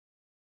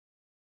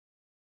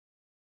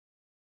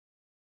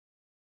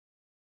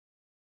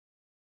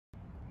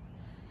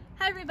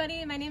Hi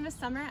everybody, my name is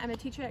Summer. I'm a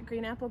teacher at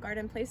Green Apple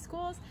Garden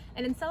Playschools,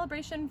 and in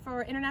celebration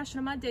for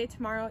International Mud Day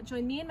tomorrow,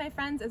 join me and my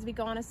friends as we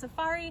go on a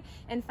safari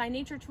and find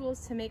nature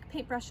tools to make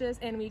paintbrushes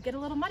and we get a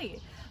little muddy.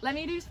 Let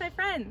me introduce my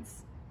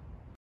friends.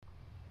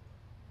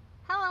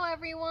 Hello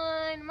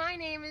everyone, my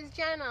name is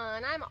Jenna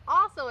and I'm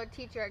also a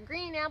teacher at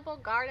Green Apple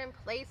Garden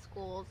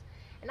Playschools,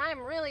 and I'm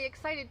really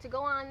excited to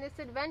go on this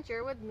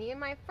adventure with me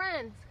and my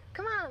friends.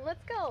 Come on,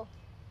 let's go!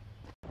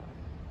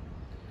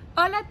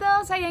 Hola a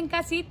todos allá en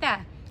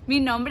casita. Mi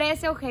nombre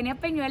es Eugenia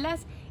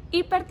Peñuelas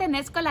y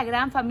pertenezco a la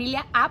gran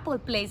familia Apple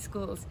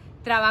Playschools.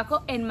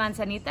 Trabajo en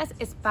Manzanitas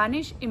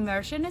Spanish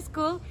Immersion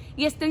School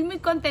y estoy muy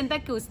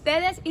contenta que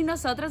ustedes y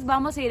nosotros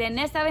vamos a ir en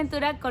esta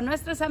aventura con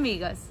nuestros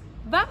amigos.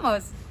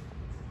 ¡Vamos!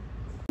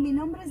 Mi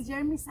nombre es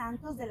Jeremy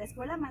Santos de la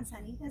escuela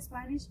Manzanitas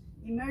Spanish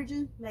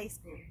Immersion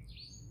Playschool.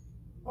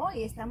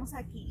 Hoy estamos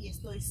aquí y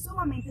estoy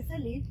sumamente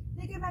feliz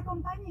de que me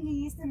acompañen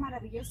en este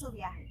maravilloso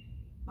viaje.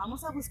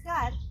 Vamos a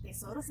buscar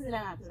tesoros de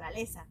la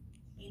naturaleza.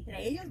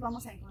 Entre ellos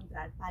vamos a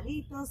encontrar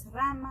palitos,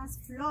 ramas,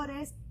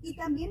 flores y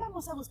también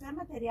vamos a buscar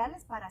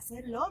materiales para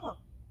hacer lodo,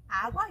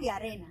 agua y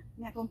arena.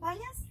 ¿Me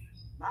acompañas?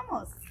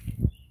 ¡Vamos!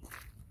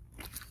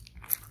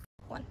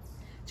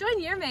 Join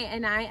Yerme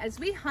and I as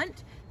we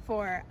hunt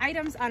for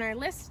items on our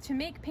list to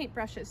make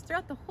paintbrushes.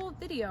 Throughout the whole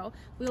video,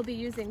 we'll be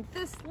using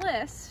this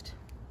list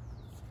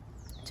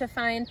to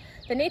find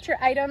the nature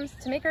items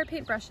to make our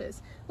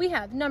paintbrushes. We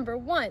have number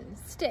 1,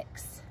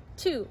 sticks,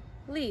 2,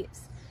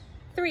 leaves,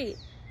 3,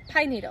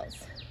 pine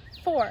needles,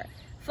 4,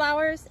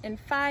 flowers, and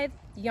 5,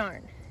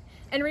 yarn.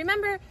 And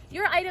remember,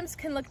 your items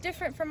can look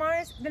different from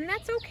ours, then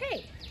that's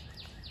okay.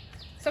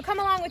 So come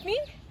along with me,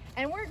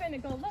 and we're going to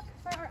go look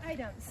for our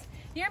items.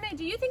 Yerme,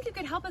 do you think you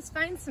could help us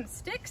find some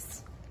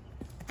sticks?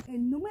 El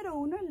número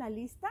 1 en la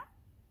lista,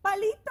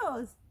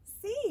 palitos.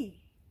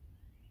 Sí,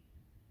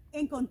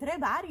 encontré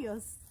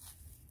varios.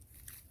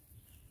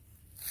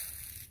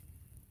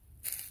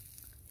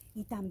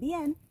 Y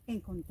también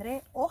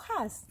encontré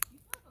hojas,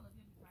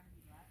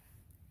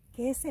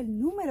 que es el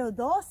número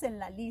 2 en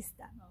la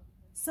lista.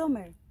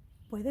 Summer,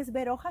 ¿puedes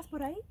ver hojas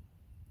por ahí?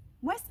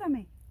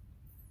 Muéstrame.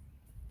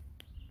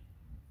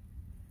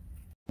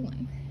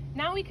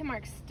 Now we can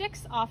mark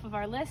sticks off of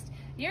our list.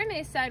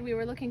 Yerme said we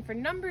were looking for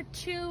number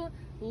 2,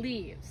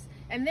 leaves.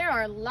 And there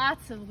are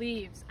lots of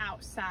leaves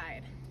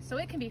outside, so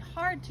it can be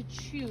hard to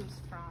choose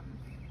from.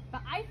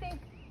 But I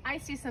think I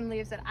see some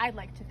leaves that I'd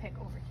like to pick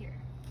over here.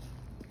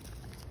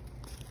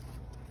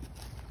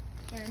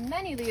 There are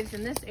many leaves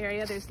in this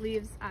area. There's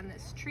leaves on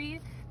this tree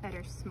that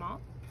are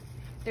small.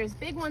 There's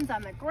big ones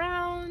on the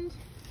ground.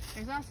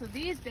 There's also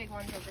these big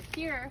ones over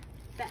here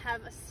that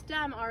have a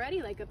stem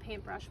already like a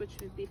paintbrush, which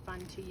would be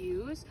fun to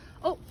use.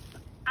 Oh,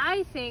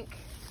 I think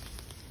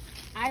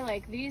I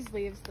like these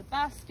leaves the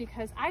best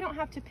because I don't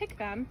have to pick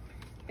them.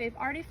 They've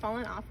already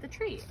fallen off the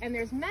tree, and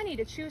there's many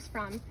to choose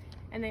from,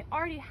 and they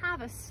already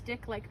have a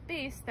stick-like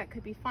base that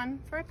could be fun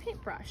for a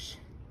paintbrush.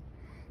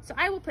 So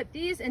I will put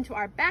these into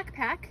our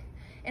backpack,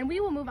 and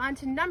we will move on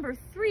to number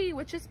 3,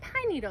 which is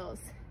pine needles.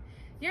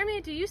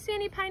 Yerme, do you see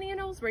any pine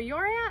needles where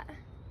you're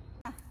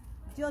at?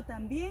 Yo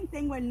también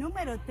tengo el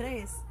número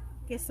 3,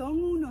 que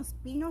son unos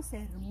pinos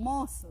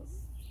hermosos.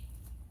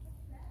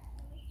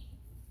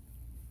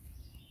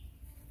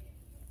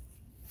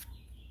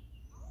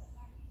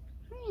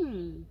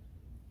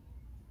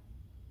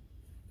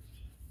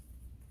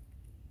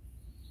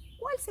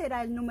 ¿Cuál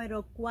será el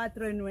número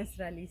 4 en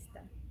nuestra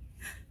lista?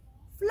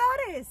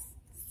 ¡Flores!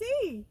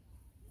 ¡Sí!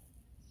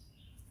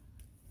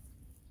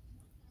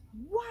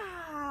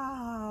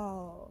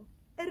 ¡Wow!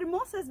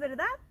 Hermosas,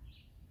 ¿verdad?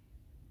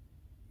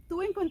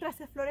 ¿Tú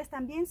encontraste flores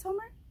también,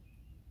 Summer?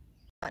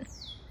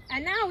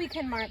 And now we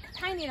can mark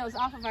pine needles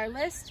off of our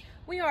list.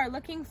 We are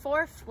looking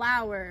for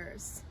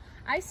flowers.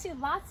 I see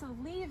lots of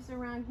leaves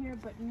around here,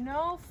 but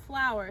no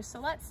flowers.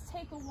 So let's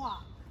take a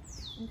walk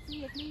and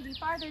see if maybe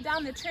farther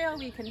down the trail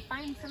we can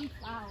find some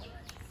flowers.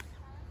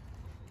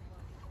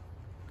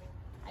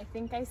 I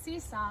think I see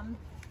some.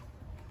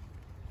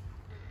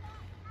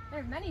 There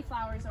are many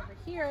flowers over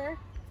here.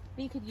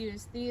 We could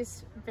use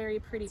these very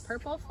pretty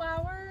purple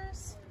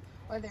flowers,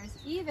 or there's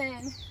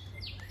even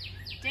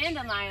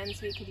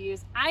dandelions we could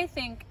use. I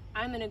think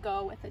I'm gonna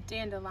go with a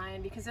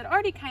dandelion because it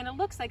already kind of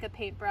looks like a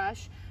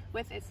paintbrush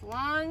with its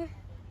long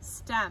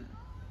stem.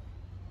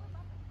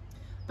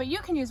 But you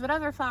can use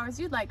whatever flowers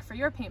you'd like for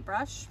your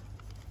paintbrush.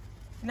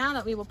 Now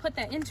that we will put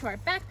that into our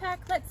backpack,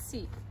 let's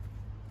see.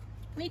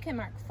 We can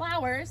mark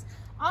flowers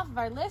off of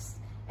our list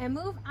and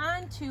move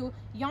on to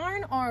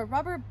yarn or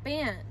rubber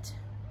band.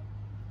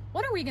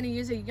 What are we going to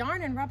use a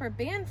yarn and rubber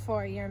band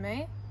for,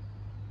 Yerme?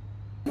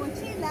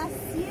 Mochila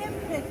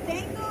siempre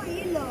tengo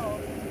hilo.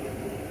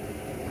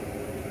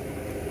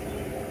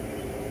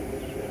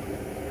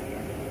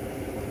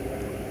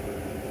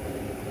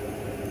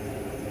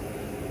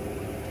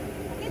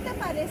 ¿Qué te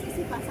parece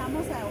si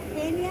pasamos a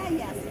Eugenia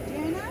y a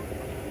Jenna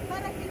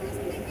para que nos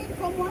expliquen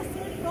cómo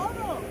hacer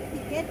todo y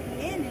qué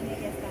tienen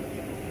ellas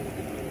también?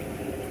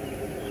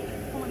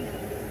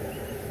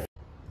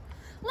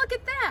 Look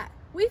at that!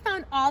 We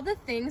found all the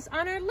things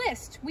on our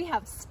list. We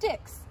have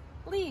sticks,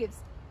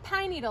 leaves,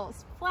 pine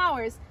needles,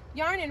 flowers,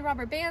 yarn, and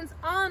rubber bands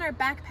all in our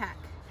backpack.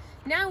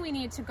 Now we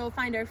need to go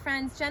find our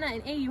friends Jenna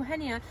and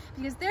Eugenia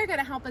because they're going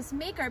to help us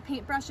make our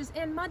paintbrushes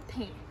and mud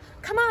paint.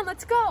 Come on,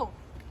 let's go!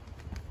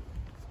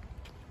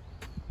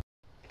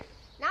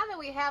 Now that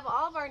we have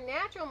all of our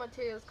natural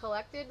materials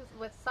collected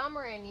with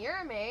Summer and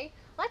Yerme,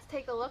 let's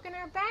take a look in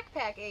our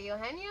backpack,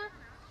 Eugenia.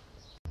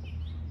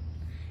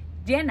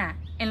 Jenna,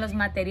 en los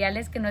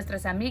materiales que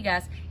nuestras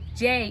amigas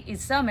Jay y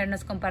Summer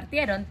nos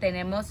compartieron,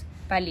 tenemos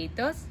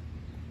palitos,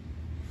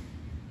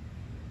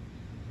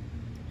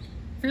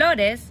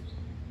 flores,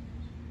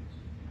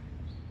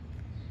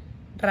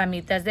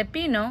 ramitas de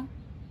pino,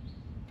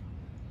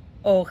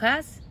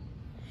 hojas,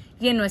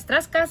 y en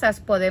nuestras casas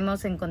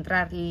podemos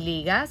encontrar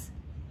ligas,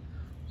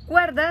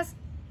 cuerdas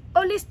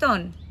o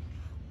listón,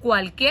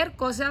 cualquier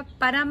cosa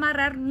para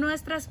amarrar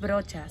nuestras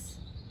brochas.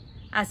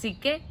 Así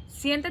que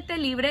siéntete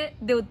libre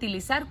de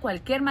utilizar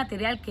cualquier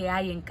material que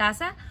hay en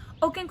casa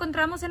o que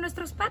encontramos en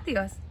nuestros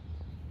patios.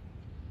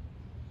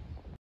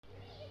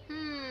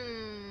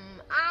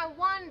 I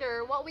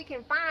wonder what we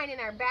can find in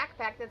our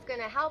backpack that's going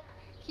to help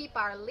keep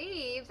our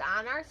leaves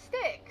on our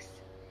sticks.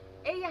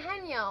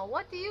 Eugenia,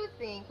 what do you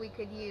think we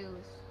could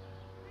use?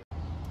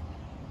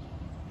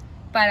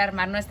 Para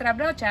armar nuestra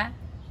brocha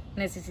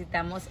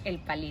necesitamos el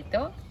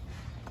palito,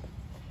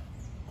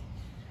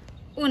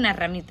 una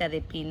ramita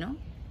de pino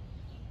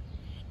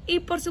y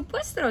por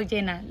supuesto,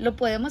 Jenna, lo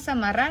podemos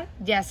amarrar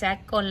ya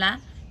sea con la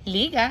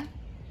liga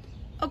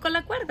o con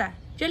la cuerda.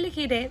 Yo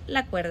elegiré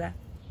la cuerda.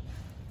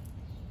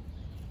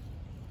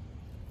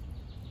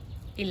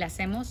 Y le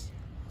hacemos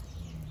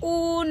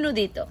un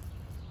nudito.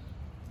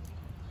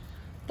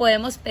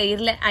 Podemos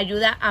pedirle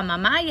ayuda a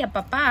mamá y a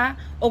papá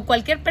o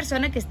cualquier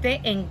persona que esté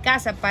en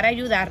casa para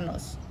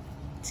ayudarnos.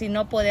 Si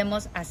no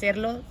podemos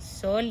hacerlo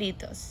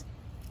solitos.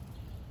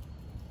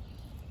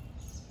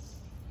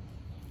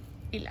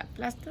 Y la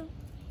aplasto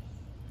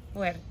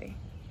fuerte,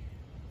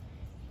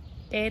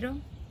 pero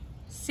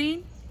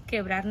sin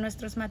quebrar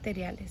nuestros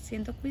materiales,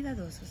 siendo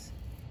cuidadosos.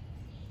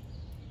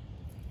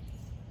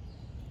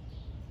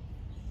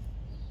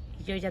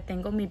 Yo ya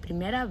tengo mi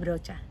primera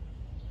brocha.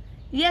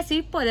 Y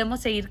así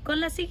podemos seguir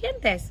con las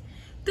siguientes.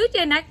 Tú,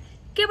 Jenna,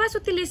 ¿qué vas a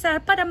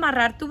utilizar para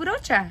amarrar tu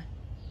brocha?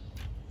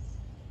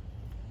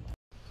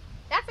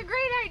 That's a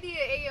great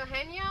idea,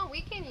 Eugenia.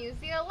 We can use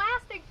the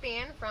elastic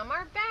band from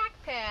our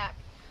backpack.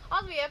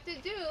 All we have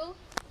to do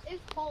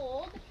is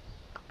hold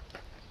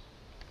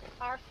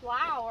our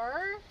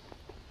flower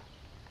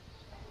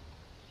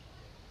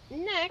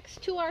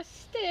next to our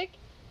stick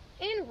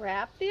and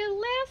wrap the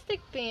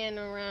elastic band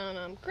around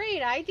them.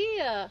 Great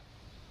idea.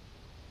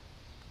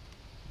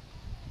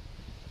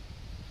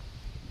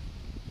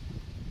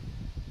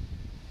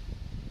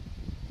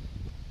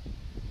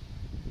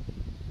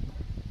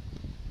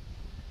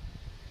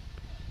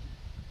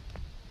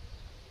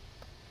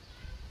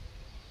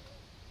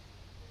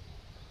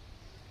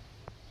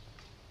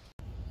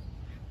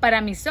 Para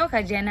mis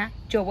hojas, Jenna,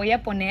 yo voy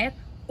a poner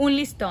un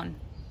listón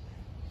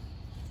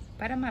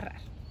para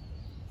amarrar.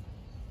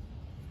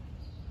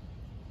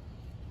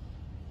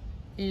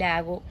 Le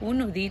hago un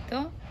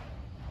nudito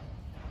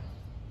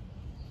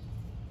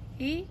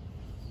y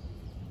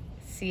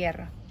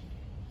cierro.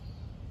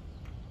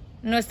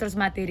 Nuestros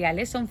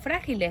materiales son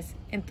frágiles,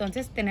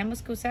 entonces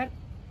tenemos que usar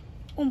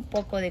un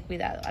poco de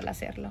cuidado al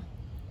hacerlo.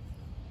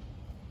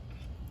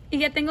 Y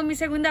ya tengo mi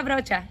segunda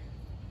brocha.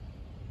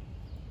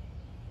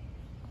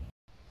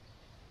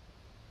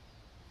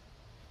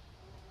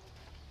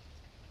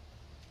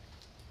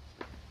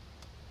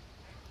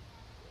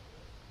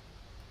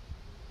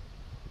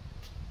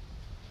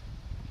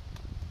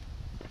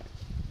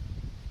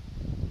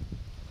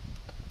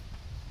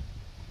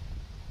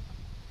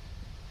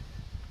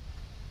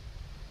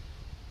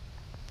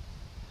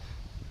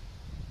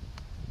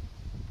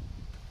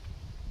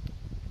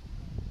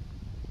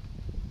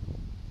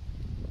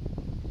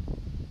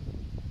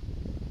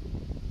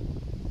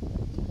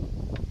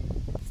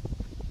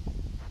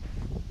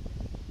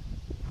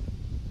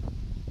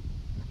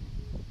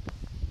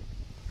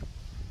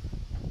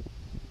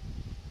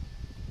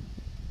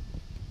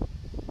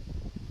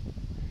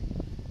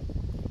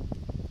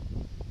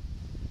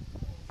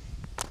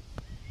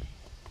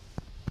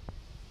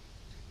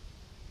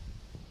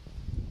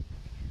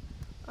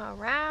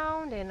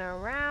 Around and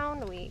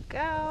around we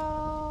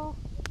go.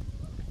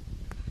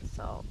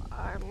 So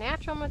our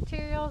natural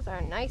materials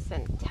are nice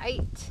and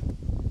tight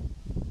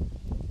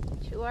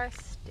to our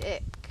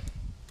stick.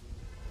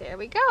 There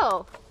we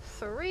go.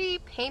 3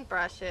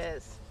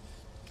 paintbrushes.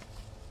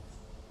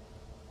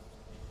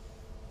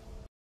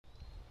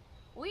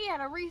 We had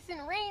a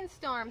recent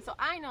rainstorm, so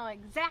I know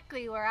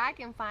exactly where I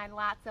can find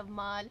lots of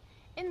mud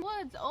in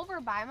woods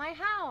over by my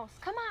house.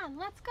 Come on,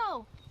 let's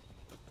go.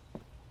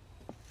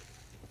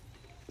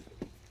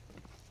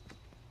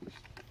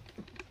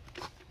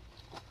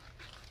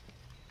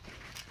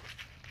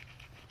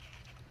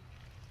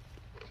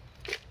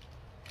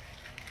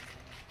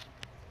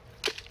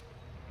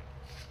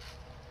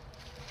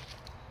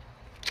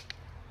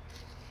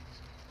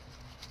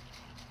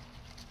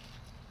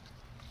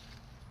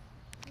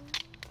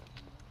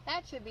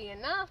 That should be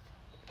enough.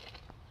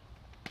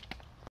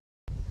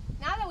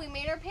 Now that we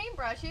made our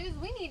paintbrushes,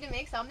 we need to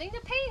make something to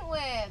paint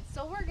with.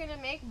 So we're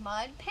gonna make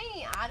mud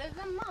paint out of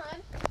the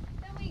mud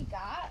that we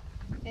got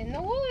in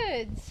the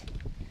woods.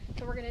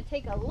 So we're gonna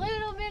take a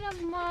little bit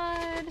of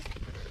mud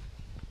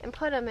and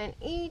put them in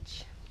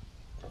each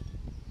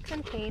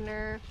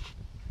container.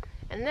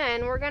 And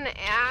then we're gonna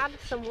add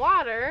some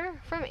water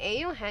from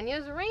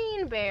Eugenia's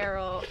rain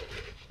barrel.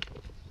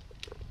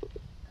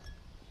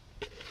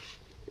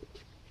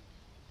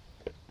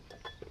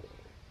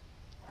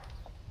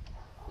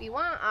 We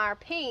want our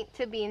paint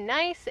to be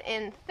nice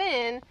and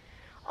thin,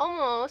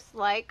 almost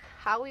like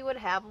how we would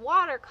have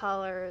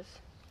watercolors.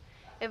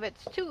 If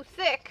it's too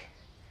thick,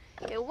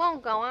 it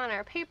won't go on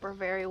our paper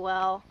very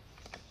well.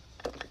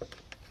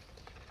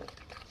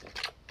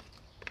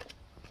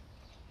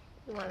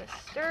 We want to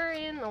stir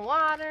in the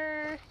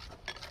water.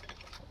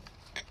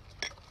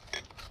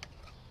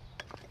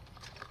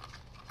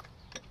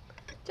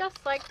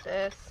 Just like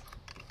this.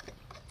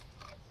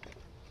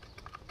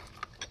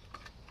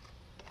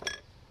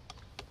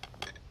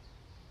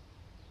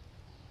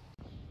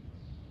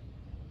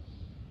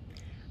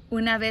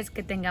 Una vez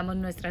que tengamos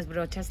nuestras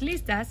brochas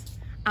listas,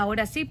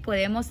 ahora sí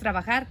podemos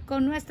trabajar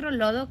con nuestro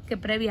lodo que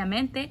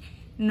previamente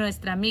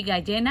nuestra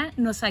amiga Jenna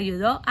nos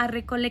ayudó a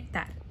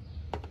recolectar.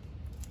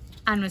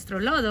 A nuestro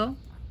lodo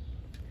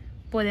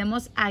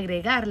podemos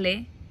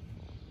agregarle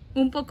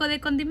un poco de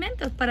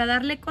condimentos para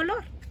darle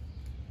color.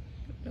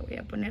 Le voy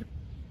a poner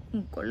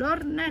un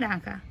color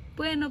naranja,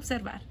 pueden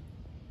observar.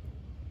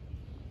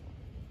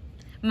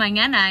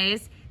 Mañana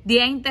es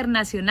Día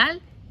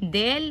Internacional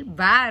del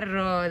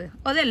Barro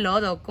o del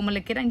Lodo, como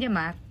le quieran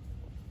llamar.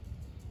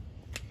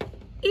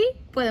 Y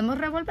podemos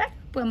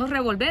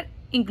revolver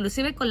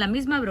inclusive con la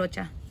misma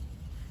brocha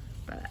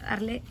para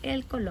darle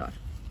el color.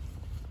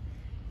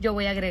 Yo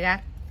voy a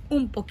agregar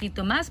un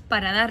poquito más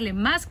para darle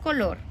más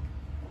color.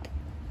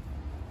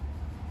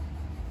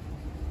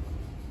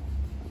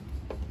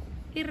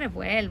 Y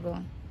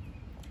revuelvo.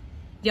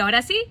 Y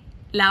ahora sí,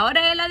 la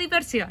hora de la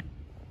diversión.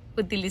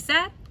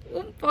 Utilizar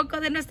un poco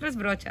de nuestras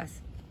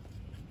brochas.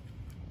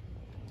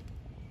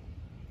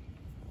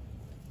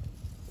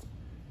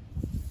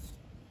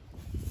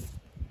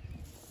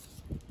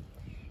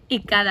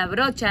 Y cada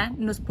brocha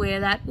nos puede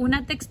dar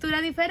una textura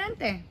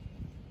diferente.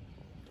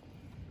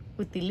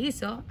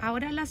 Utilizo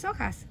ahora las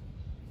hojas.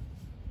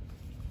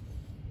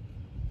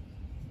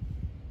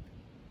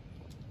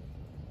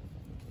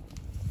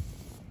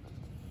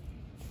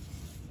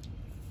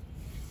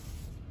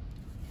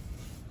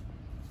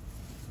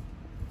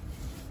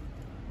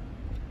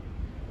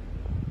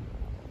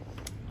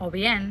 O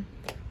bien,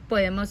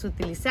 podemos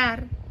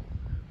utilizar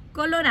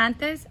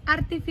colorantes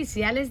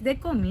artificiales de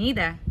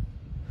comida.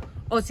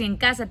 O si en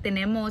casa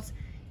tenemos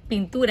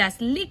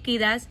pinturas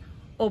líquidas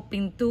o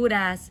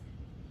pinturas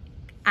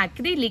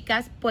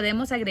acrílicas,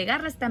 podemos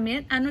agregarlas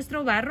también a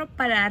nuestro barro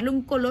para darle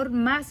un color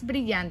más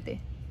brillante.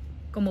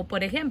 Como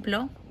por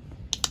ejemplo,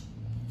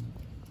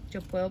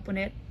 yo puedo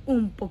poner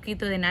un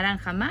poquito de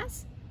naranja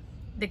más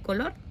de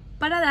color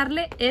para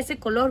darle ese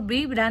color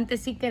vibrante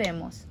si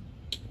queremos.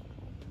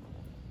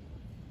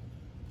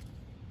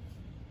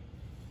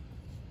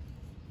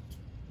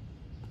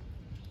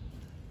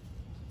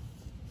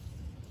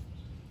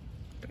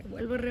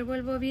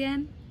 Revuelvo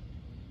bien.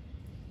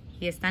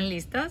 ¿Y están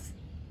listos?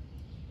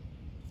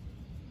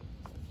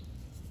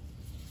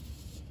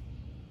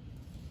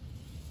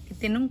 Y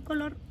tiene un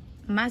color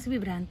más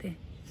vibrante.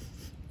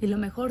 Y lo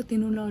mejor,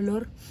 tiene un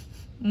olor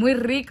muy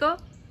rico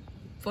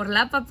por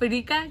la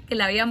paprika que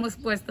le habíamos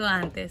puesto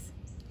antes.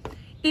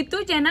 ¿Y tú,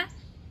 Jenna,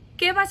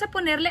 qué vas a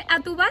ponerle a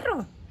tu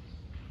barro?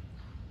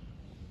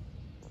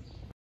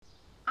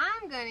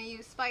 I'm gonna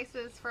use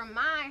spices from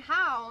my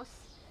house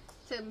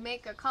to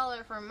make a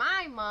color for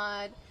my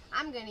mud.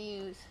 I'm gonna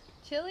use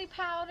chili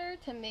powder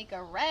to make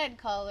a red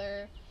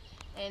color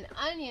and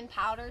onion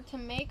powder to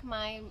make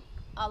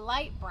a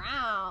light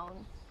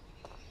brown.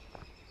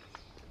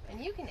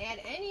 And you can add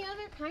any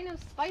other kind of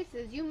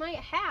spices you might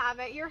have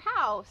at your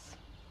house.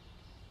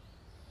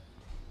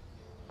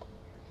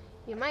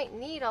 You might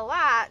need a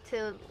lot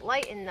to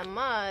lighten the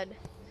mud.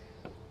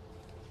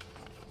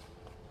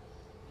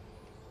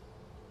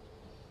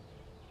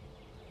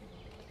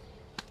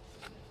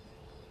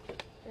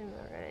 And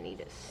we're going to need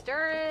to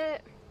stir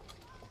it.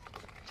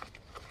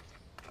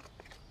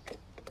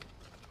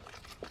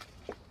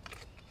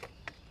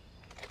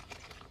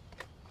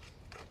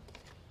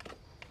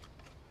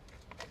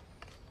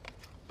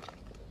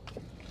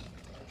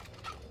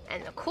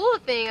 And the cool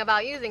thing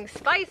about using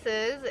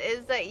spices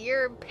is that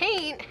your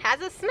paint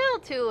has a smell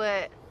to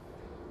it.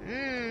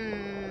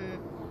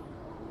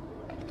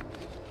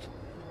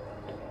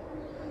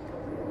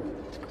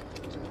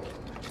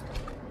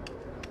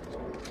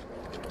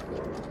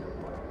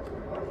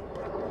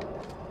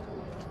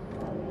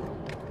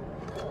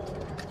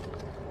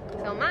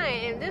 So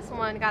this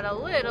one got a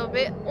little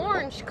bit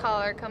orange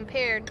color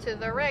compared to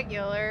the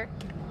regular,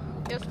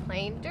 just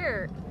plain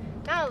dirt.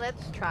 Now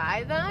let's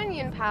try the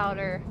onion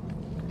powder.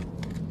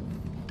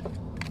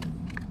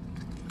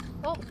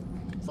 Oh,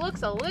 it's a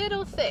looks a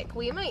little thick.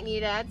 We might need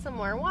to add some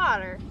more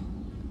water.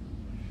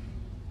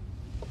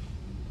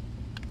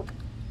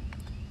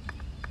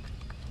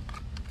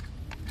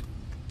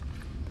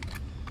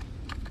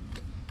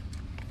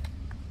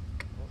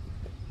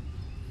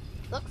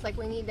 Looks like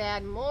we need to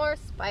add more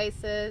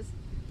spices.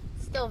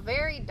 It's still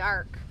very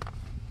dark.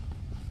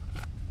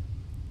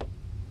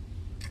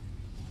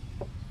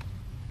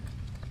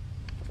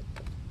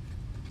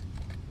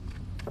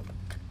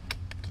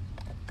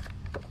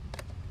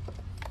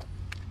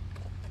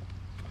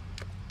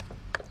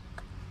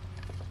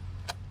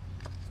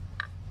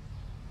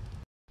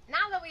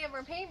 Now that we have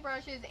our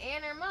paintbrushes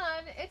and our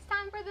mud, it's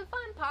time for the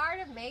fun part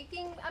of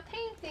making a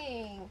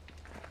painting.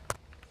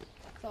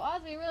 So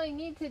all we really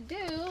need to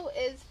do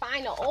is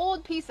find an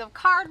old piece of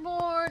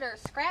cardboard or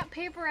scrap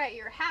paper at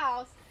your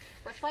house,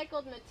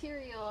 recycled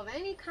material of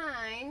any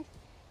kind,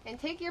 and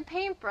take your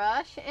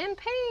paintbrush and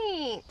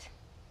paint.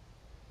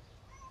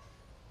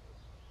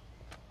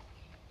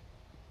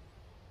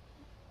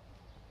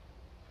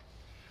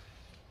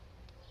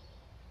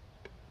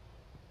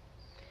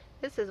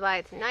 This is why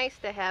it's nice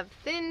to have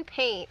thin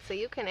paint so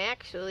you can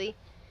actually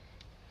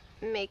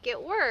make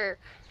it work.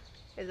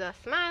 There's a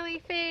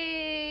smiley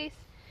face.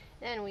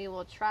 Then we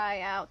will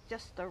try out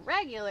just the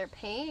regular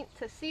paint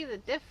to see the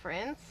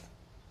difference.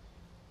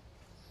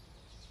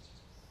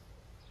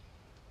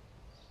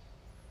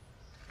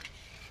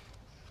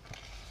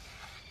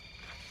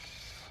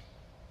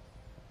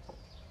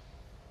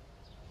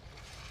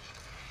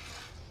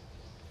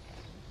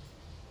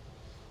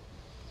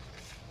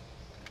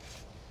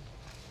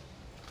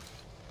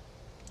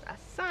 A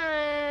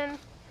sun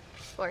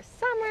for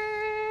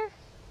summer,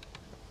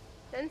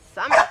 then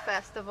summer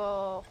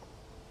festival.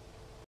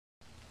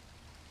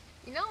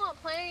 You know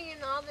what playing in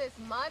all this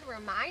mud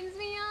reminds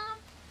me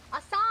of?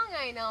 A song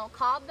I know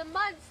called the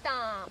Mud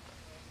Stomp.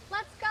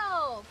 Let's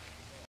go!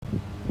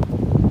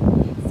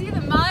 See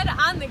the mud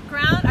on the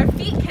ground, our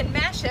feet can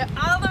mash it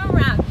all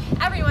around.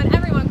 Everyone,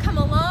 everyone come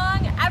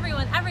along.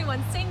 Everyone,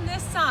 everyone sing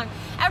this song.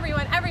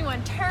 Everyone,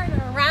 everyone turn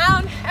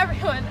around.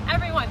 Everyone,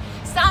 everyone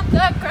stomp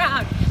the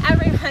ground.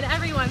 Everyone,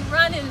 everyone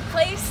run in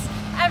place.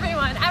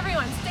 Everyone,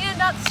 everyone stand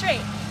up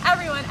straight.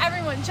 Everyone,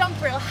 everyone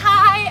jump real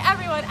high.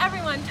 Everyone,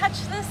 everyone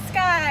touch the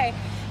sky.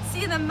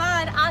 See the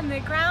mud on the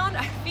ground,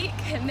 our feet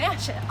can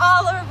mash it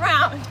all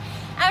around.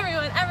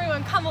 Everyone,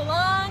 everyone come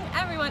along.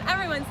 Everyone,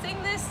 everyone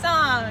sing this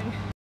song.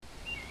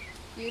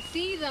 You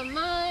see the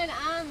mud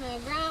on the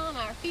ground,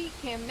 our feet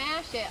can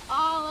mash it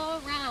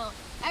all around.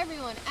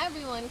 Everyone,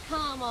 everyone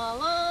come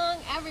along.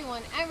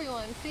 Everyone,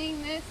 everyone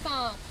sing this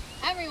song.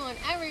 Everyone,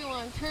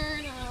 everyone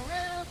turn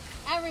around.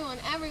 Everyone,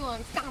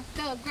 everyone stomp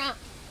the ground.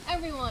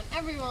 Everyone,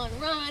 everyone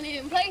run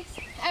in place.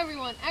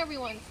 Everyone,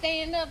 everyone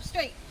stand up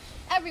straight.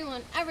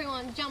 Everyone,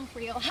 everyone jump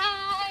real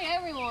high.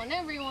 Everyone,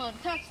 everyone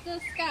touch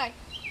the sky.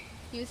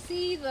 You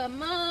see the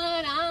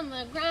mud on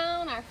the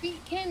ground, our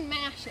feet can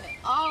mash it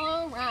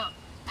all around.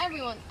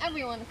 Everyone,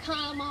 everyone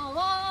come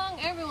along.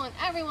 Everyone,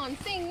 everyone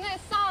sing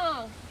this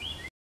song.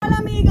 Hola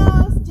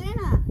amigos,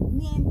 Jenna.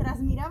 Mientras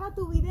miraba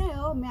tu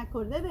video me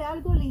acordé de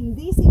algo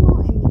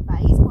lindísimo en mi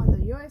país cuando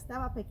yo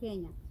estaba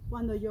pequeña.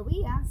 Cuando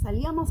llovía,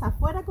 salíamos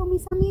afuera con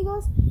mis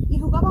amigos y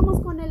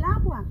jugábamos con el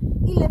agua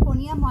y le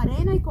poníamos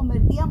arena y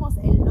convertíamos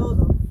en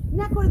lodo.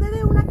 Me acordé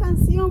de una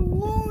canción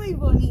muy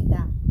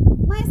bonita.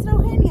 Maestra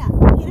Eugenia,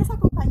 ¿quieres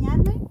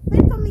acompañarme?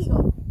 Ven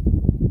conmigo.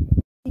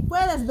 Si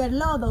puedes ver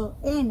lodo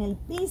en el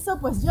piso,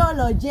 pues yo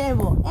lo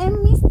llevo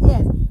en mis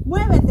pies.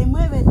 Muévete,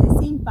 muévete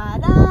sin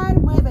parar,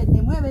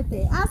 muévete,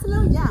 muévete,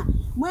 hazlo ya.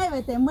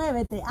 Muévete,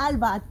 muévete al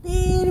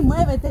batir,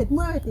 muévete,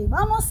 muévete,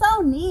 vamos a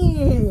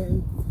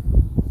unir.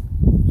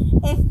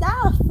 Está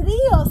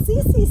frío,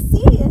 sí, sí,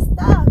 sí,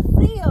 está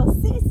frío,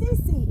 sí, sí,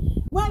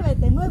 sí.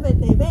 Muévete,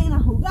 muévete, ven a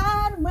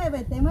jugar,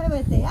 muévete,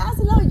 muévete,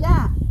 hazlo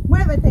ya.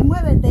 Muévete,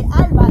 muévete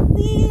al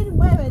batir,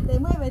 muévete,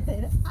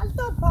 muévete al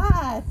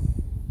topar.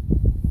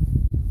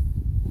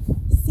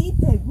 Si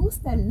te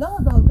gusta el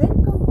lodo,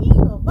 ven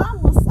conmigo,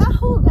 vamos a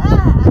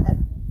jugar.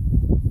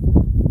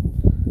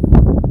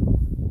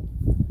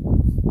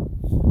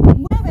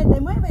 Muévete,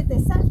 muévete,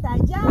 salta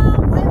ya,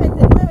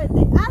 muévete,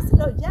 muévete,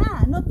 hazlo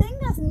ya. No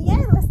tengas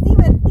miedo, es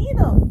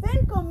divertido.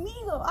 Ven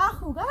conmigo a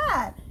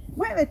jugar.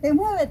 Muévete,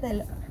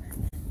 muévete.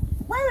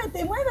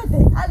 Muévete,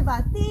 muévete al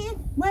batir.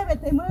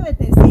 Muévete,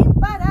 muévete sin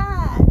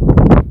parar.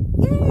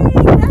 ¡Yay!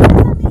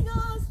 Gracias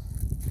amigos.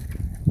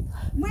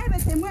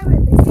 Muévete,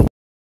 muévete sin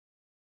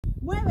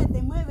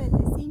Muévete,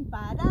 muévete sin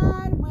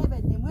parar,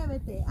 muévete,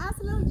 muévete,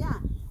 hazlo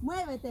ya.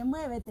 Muévete,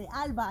 muévete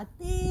al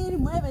batir,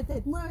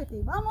 muévete,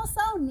 muévete, vamos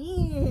a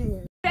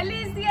unir.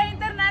 ¡Feliz Día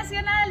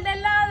Internacional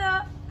del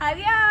Lodo!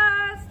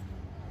 ¡Adiós!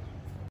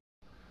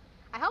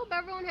 I hope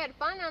everyone had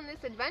fun on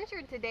this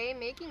adventure today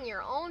making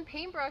your own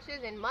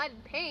paintbrushes and mud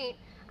paint.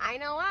 I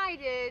know I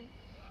did.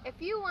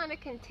 If you want to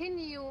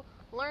continue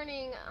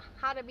learning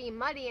how to be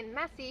muddy and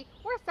messy,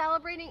 we're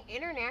celebrating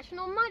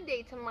International Mud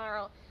Day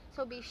tomorrow.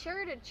 So be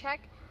sure to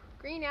check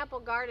Green Apple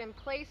Garden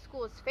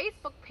Playschool's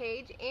Facebook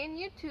page and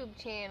YouTube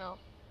channel.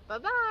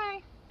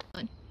 Bye-bye.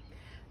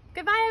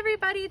 Goodbye,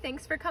 everybody.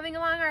 Thanks for coming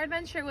along our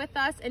adventure with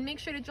us, and make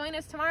sure to join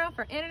us tomorrow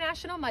for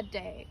International Mud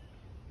Day.